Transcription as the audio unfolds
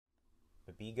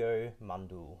Bibigo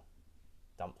Mandu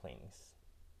dumplings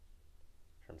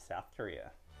from South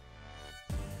Korea.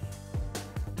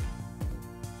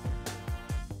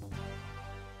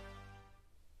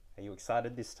 Are you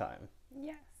excited this time?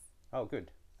 Yes. Oh,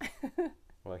 good.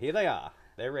 Well, here they are.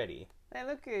 They're ready. They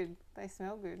look good. They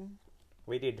smell good.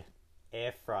 We did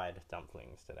air fried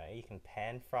dumplings today. You can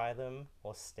pan fry them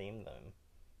or steam them.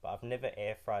 But I've never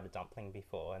air fried a dumpling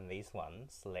before, and these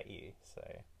ones let you, so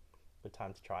good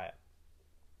time to try it.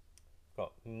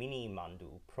 Got mini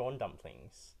mandu prawn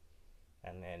dumplings,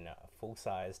 and then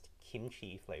full-sized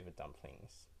kimchi flavoured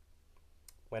dumplings.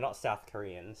 We're not South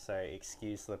Korean, so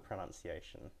excuse the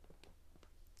pronunciation.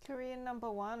 Korean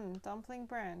 #1 dumpling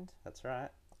brand. That's right.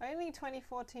 Only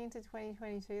 2014 to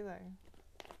 2022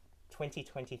 though.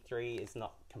 2023 is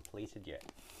not completed yet.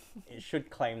 It should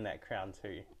claim that crown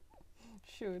too.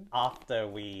 Should. After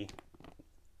we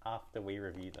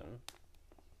review them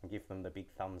and give them the big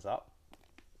thumbs up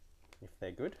if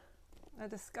they're good. A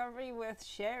discovery worth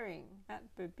sharing at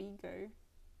Bibigo.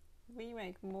 We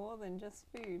make more than just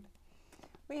food.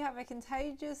 We have a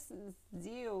contagious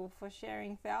zeal for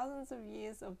sharing thousands of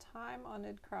years of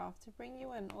time-honored craft to bring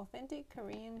you an authentic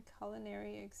Korean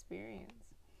culinary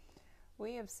experience.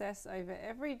 We obsess over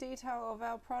every detail of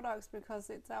our products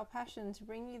because it's our passion to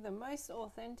bring you the most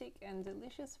authentic and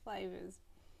delicious flavors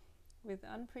with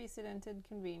unprecedented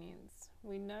convenience.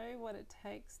 We know what it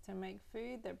takes to make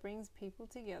food that brings people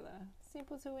together.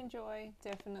 Simple to enjoy,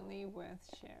 definitely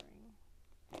worth sharing.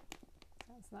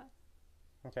 Sounds nice.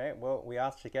 Okay, well, we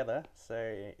are together, so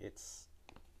it's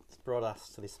brought us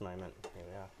to this moment. Here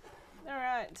we are. All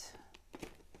right.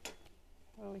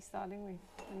 What are we starting with?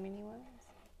 The mini ones?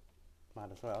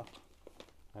 Might as well.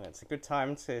 And it's a good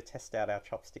time to test out our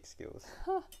chopstick skills.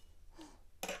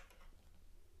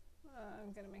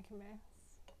 I'm going to make a mess.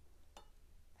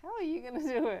 How are you going to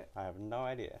do it? I have no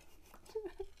idea.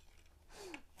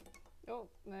 Oh,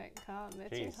 no, it can't. They're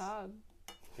Jeez. too hard.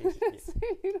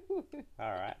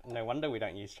 Alright, no wonder we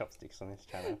don't use chopsticks on this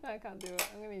channel. I can't do it.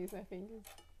 I'm going to use my fingers.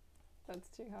 That's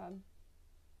too hard.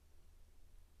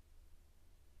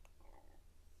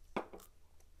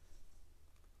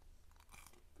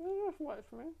 Just wait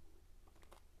for me.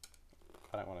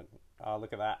 I don't want to... Oh,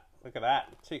 look at that. Look at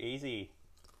that. Too easy.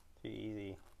 Too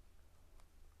easy.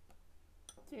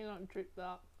 Do you not drip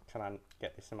that? Can I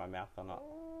get this in my mouth or not?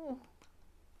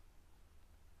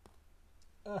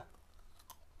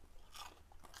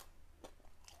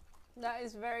 That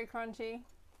is very crunchy.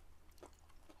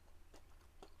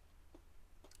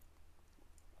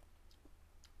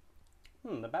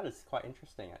 The batter's quite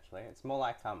interesting actually. It's more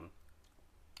like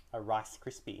a Rice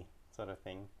Krispie sort of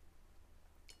thing.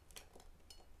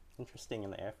 Interesting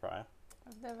in the air fryer.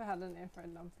 I've never had an air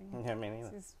fried dumpling. Yeah, me neither.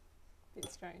 This is a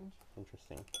bit strange.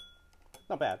 Interesting.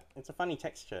 Not bad. It's a funny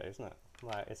texture, isn't it?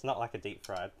 Like, it's not like a deep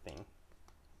fried thing.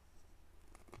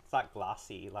 It's like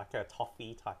glassy, like a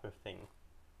toffee type of thing.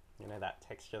 You know that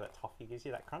texture that toffee gives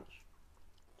you, that crunch?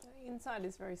 The inside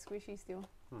is very squishy still.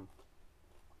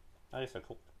 That is so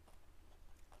cool.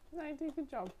 No, you do a good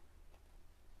job.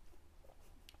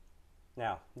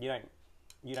 Now, you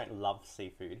don't love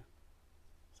seafood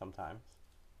sometimes.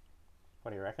 What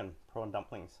do you reckon? Prawn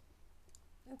dumplings.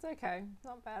 It's okay,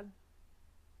 not bad.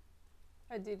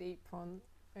 I did eat prawn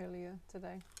earlier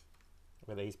today.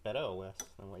 Were these better or worse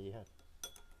than what you had?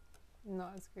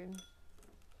 Not as good.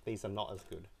 These are not as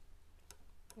good.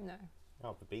 No.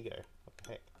 Oh, Bibigo. What the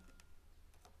heck?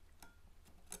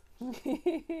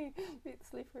 Bit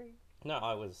slippery. No,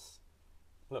 I was...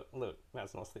 Look,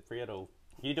 that's not slippery at all.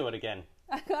 You do it again.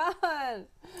 I can't!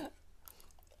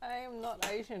 I am not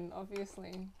Asian,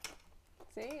 obviously.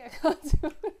 See? I can't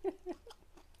do it.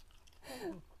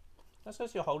 That's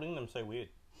because you're holding them so weird.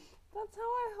 That's how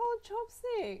I hold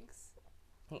chopsticks.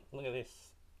 Look at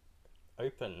this.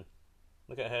 Open.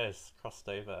 Look at hers, crossed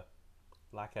over.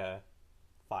 Like a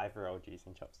 5-year-old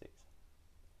using chopsticks.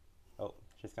 Oh,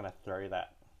 she's going to throw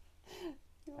that.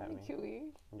 You want me to kill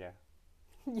you? Yeah.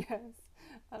 Yes.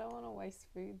 I don't want to waste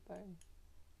food though.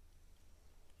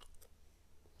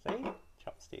 See?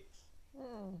 Chopsticks.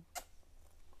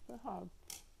 They're hard.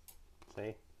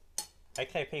 See?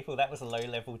 Okay, people, that was a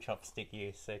low-level chopstick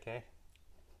use, okay?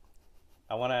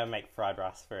 I want to make fried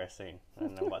rice for her soon,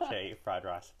 and then watch her eat fried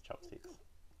rice with chopsticks.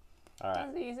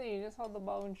 Alright. That's easy, you just hold the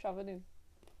bowl and shove it in.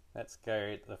 Let's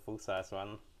go to the full-size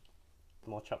one.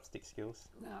 More chopstick skills.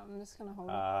 No, I'm just going to hold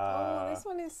it. Oh, this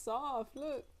one is soft,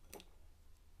 look.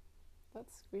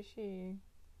 That's squishy.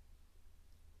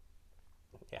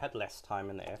 It had less time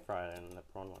in the air fryer than the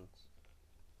prawn ones.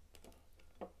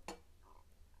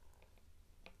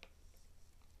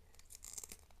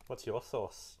 What's your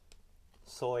sauce?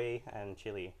 Soy and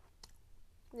chili.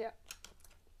 Yeah.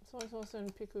 Soy sauce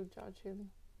and pickled jar chili.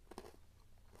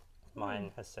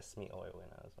 Mine has sesame oil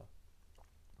in it as well.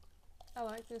 I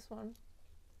like this one.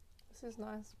 This is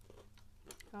nice.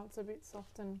 Oh, it's a bit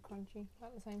soft and crunchy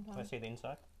at the same time. Can I see the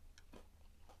inside?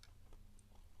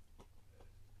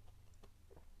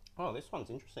 Oh, this one's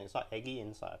interesting. It's like eggy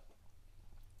inside.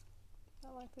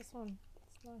 I like this one.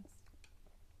 It's nice.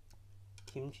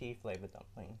 Kimchi flavoured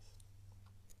dumplings.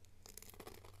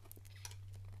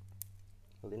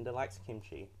 Linda likes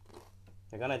kimchi.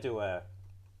 We're gonna do a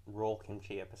raw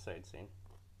kimchi episode soon.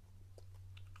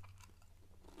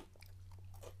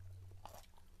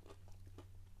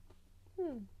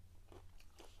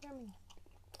 Yummy.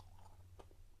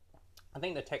 I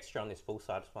think the texture on this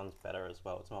full-size one's better as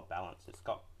well. It's more balanced. It's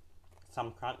got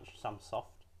some crunch, some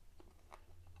soft.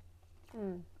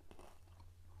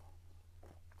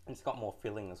 It's got more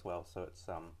filling as well, so it's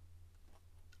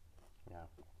yeah,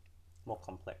 more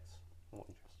complex, more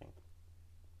interesting.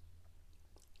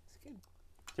 It's good.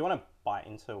 Do you want to bite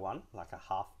into one, like a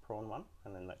half prawn one,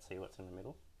 and then let's see what's in the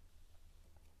middle?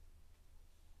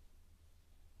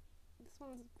 This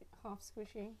one's a bit half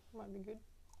squishy. Might be good.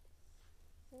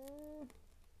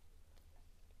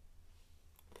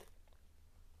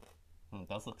 It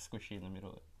does look squishy in the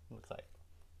middle. It looks like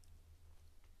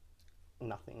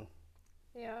nothing.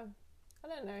 Yeah, I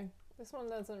don't know. This one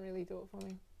doesn't really do it for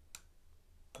me.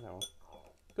 No.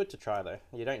 Good to try though.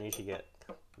 You don't usually get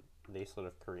these sort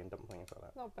of Korean dumplings like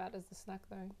that. Not bad as a snack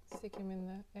though. Stick them in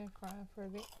the air fryer for a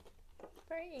bit.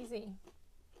 Very easy.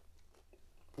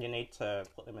 You need to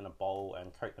put them in a bowl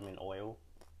and coat them in oil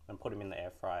and put them in the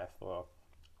air fryer for,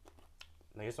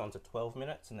 these ones are 12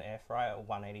 minutes in the air fryer at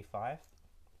 185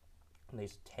 and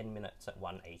these are 10 minutes at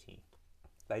 180.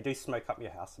 They do smoke up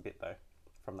your house a bit though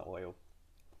from the oil.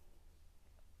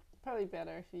 Probably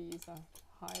better if you use a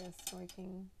higher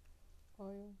smoking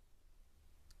oil.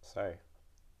 So,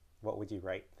 what would you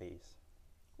rate these?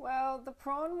 Well, the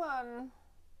prawn one,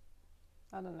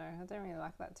 I don't know. I don't really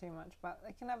like that too much, but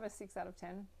they can have a 6 out of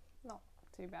 10. Not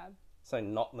too bad. So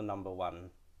not the number one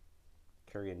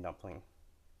Korean dumpling.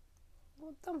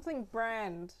 Well, dumpling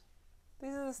brand.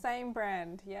 These are the same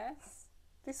brand, yes?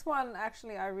 This one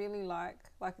actually I really like.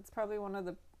 Like it's probably one of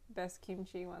the best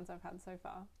kimchi ones I've had so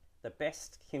far. The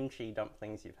best kimchi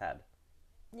dumplings you've had?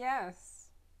 Yes.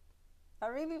 I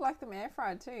really like them air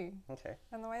fried too. Okay.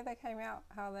 And the way they came out,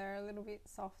 how they're a little bit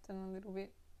soft and a little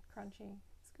bit crunchy.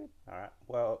 It's good. Alright,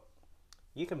 well,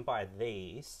 you can buy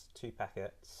these 2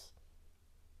 packets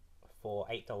for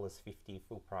 $8.50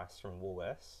 full price from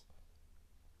Woolworths.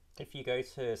 If you go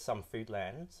to some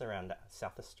Foodlands around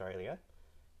South Australia,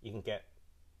 you can get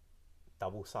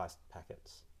double-sized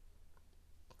packets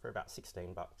for about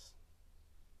 $16.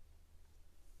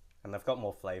 And they've got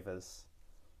more flavours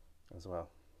as well.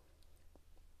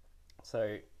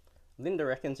 So Linda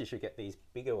reckons you should get these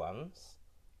bigger ones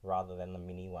rather than the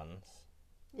mini ones.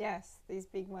 Yes, these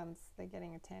big ones, they're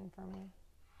getting a 10 from me.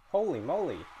 Holy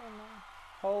moly! Oh no,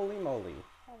 Holy moly!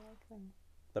 I like them.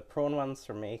 The prawn ones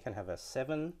from me can have a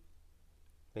 7.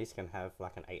 These can have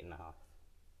like an 8.5.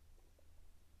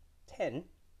 10?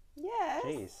 Yes,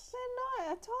 Jeez. they're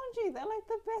not. I told you, they're like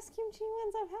the best kimchi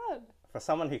ones I've had. For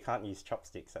someone who can't use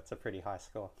chopsticks, that's a pretty high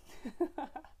score.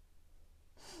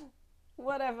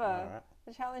 Whatever. Alright.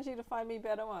 I challenge you to find me a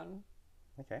better one.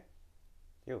 Okay.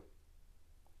 You.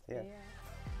 See ya. Yeah.